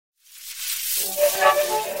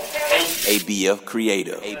ABF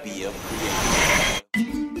Creative. ABF Creative.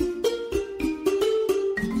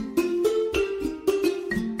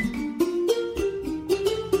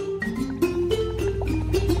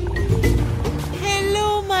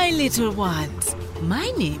 Hello, my little ones. My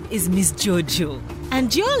name is Miss Jojo,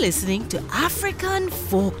 and you're listening to African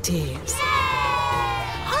Folk Tales.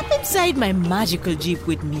 Hop inside my magical jeep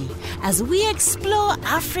with me as we explore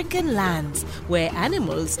African lands where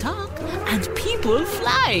animals talk and people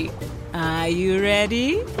fly. Are you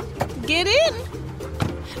ready? Get in!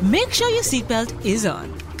 Make sure your seatbelt is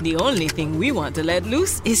on. The only thing we want to let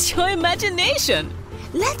loose is your imagination.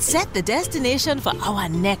 Let's set the destination for our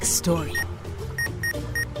next story.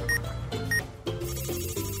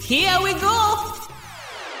 Here we go!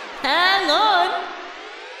 Hang on!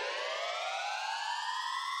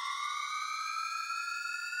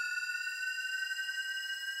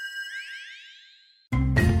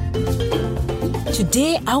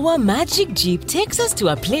 Today, our magic jeep takes us to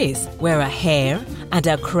a place where a hare and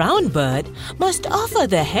a crown bird must offer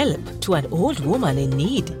their help to an old woman in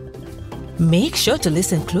need. Make sure to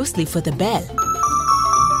listen closely for the bell.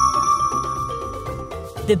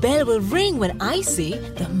 The bell will ring when I say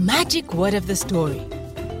the magic word of the story.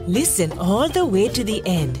 Listen all the way to the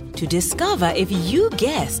end to discover if you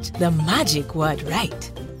guessed the magic word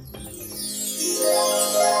right.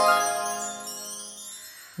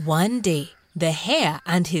 One day, the hare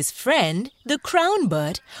and his friend, the crown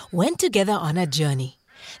bird, went together on a journey.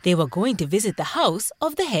 They were going to visit the house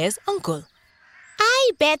of the hare's uncle.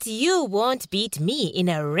 I bet you won't beat me in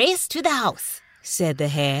a race to the house, said the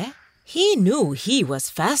hare. He knew he was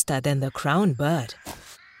faster than the crown bird.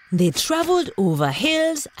 They traveled over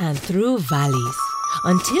hills and through valleys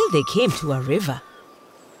until they came to a river.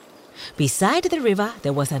 Beside the river,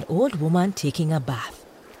 there was an old woman taking a bath.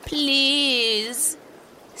 Please,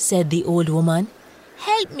 said the old woman,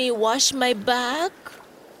 help me wash my back.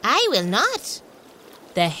 I will not,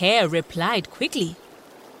 the hare replied quickly.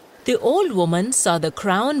 The old woman saw the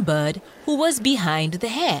crown bird who was behind the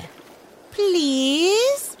hare.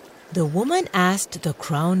 Please, the woman asked the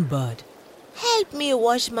crown bird, help me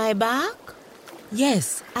wash my back.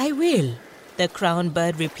 Yes, I will, the crown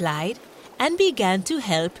bird replied and began to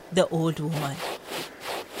help the old woman.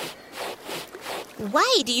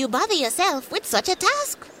 Why do you bother yourself with such a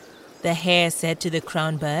task? The hare said to the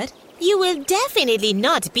crown bird. You will definitely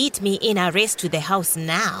not beat me in a race to the house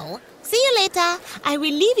now. See you later. I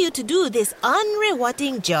will leave you to do this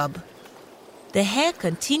unrewarding job. The hare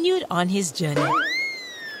continued on his journey.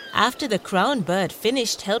 After the crown bird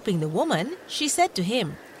finished helping the woman, she said to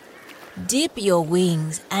him, dip your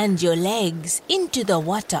wings and your legs into the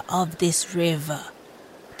water of this river.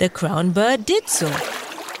 The crown bird did so.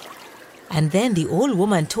 And then the old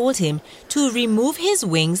woman told him to remove his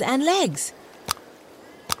wings and legs.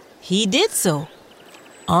 He did so.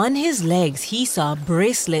 On his legs he saw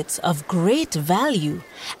bracelets of great value,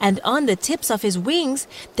 and on the tips of his wings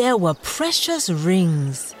there were precious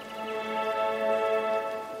rings.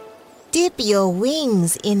 Dip your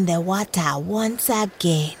wings in the water once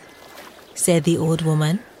again, said the old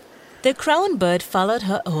woman. The crown bird followed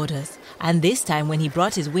her orders, and this time when he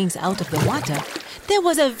brought his wings out of the water, there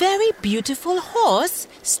was a very beautiful horse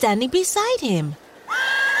standing beside him.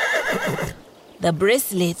 The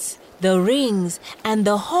bracelets, the rings, and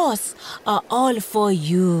the horse are all for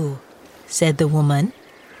you, said the woman.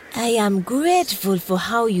 I am grateful for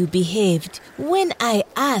how you behaved when I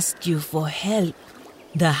asked you for help.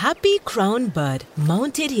 The happy crown bird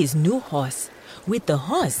mounted his new horse. With the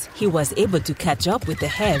horse, he was able to catch up with the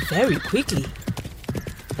hare very quickly.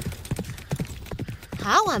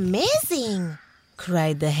 How amazing!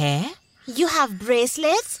 cried the hare. You have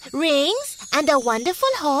bracelets, rings, and a wonderful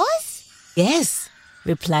horse? Yes,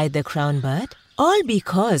 replied the crown bird. All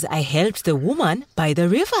because I helped the woman by the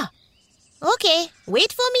river. Okay,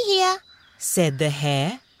 wait for me here, said the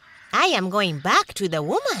hare. I am going back to the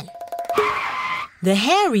woman. The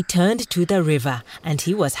hare returned to the river, and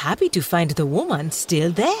he was happy to find the woman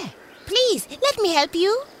still there. Please, let me help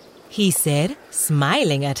you, he said,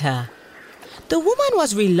 smiling at her. The woman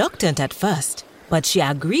was reluctant at first, but she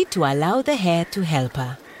agreed to allow the hare to help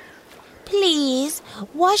her. Please,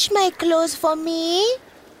 wash my clothes for me,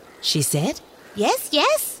 she said. Yes,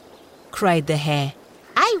 yes, cried the hare.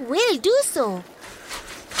 I will do so.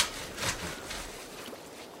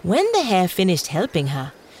 When the hare finished helping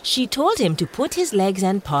her, she told him to put his legs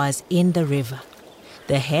and paws in the river.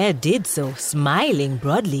 The hare did so, smiling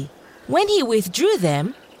broadly. When he withdrew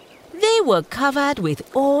them, they were covered with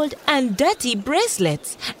old and dirty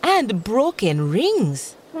bracelets and broken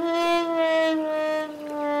rings.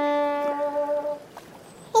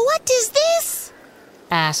 What is this?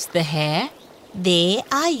 asked the hare. They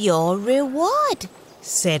are your reward,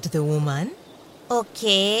 Said the woman.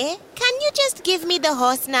 okay? Can you just give me the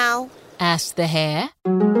horse now? Asked the hare.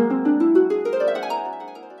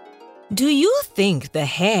 Do you think the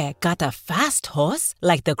hare got a fast horse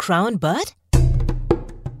like the crown bird?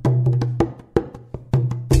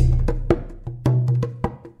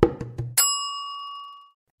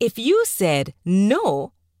 If you said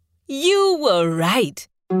no, you were right.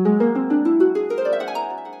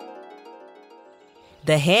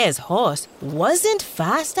 The hare's horse wasn't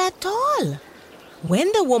fast at all.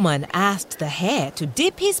 When the woman asked the hare to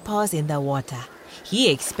dip his paws in the water, he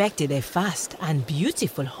expected a fast and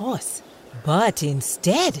beautiful horse. But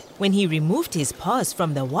instead, when he removed his paws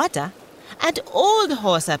from the water, an old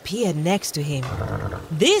horse appeared next to him.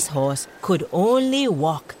 This horse could only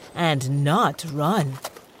walk and not run.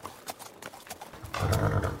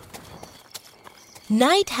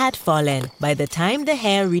 Night had fallen by the time the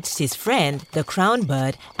hare reached his friend, the crown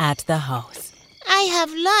bird, at the house. I have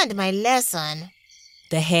learned my lesson.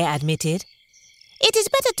 The hare admitted. It is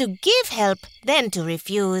better to give help than to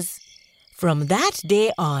refuse. From that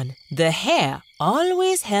day on, the hare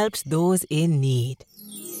always helped those in need.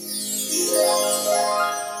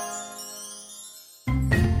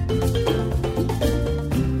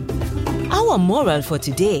 Our moral for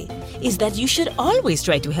today is that you should always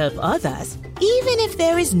try to help others. Even if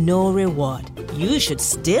there is no reward, you should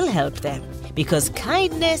still help them because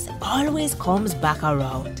kindness always comes back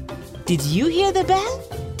around. Did you hear the bell?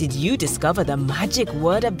 Did you discover the magic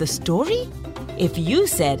word of the story? If you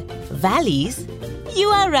said valleys, you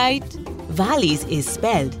are right. Valleys is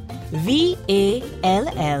spelled V-A-L-L-E-Y-S.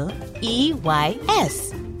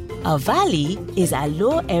 A valley is a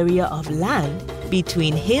low area of land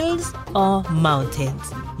between hills or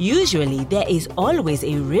mountains. Usually, there is always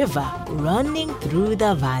a river running through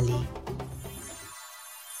the valley.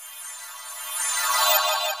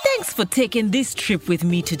 Thanks for taking this trip with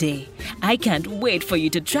me today. I can't wait for you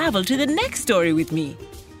to travel to the next story with me.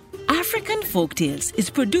 African Folktales is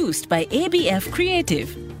produced by ABF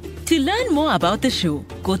Creative. To learn more about the show,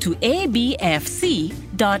 go to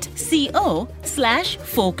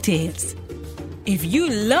abfc.co/folktales. If you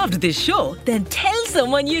loved this show, then tell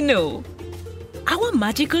someone you know. Our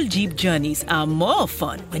magical Jeep journeys are more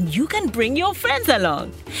fun when you can bring your friends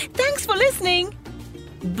along. Thanks for listening.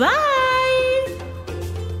 Bye!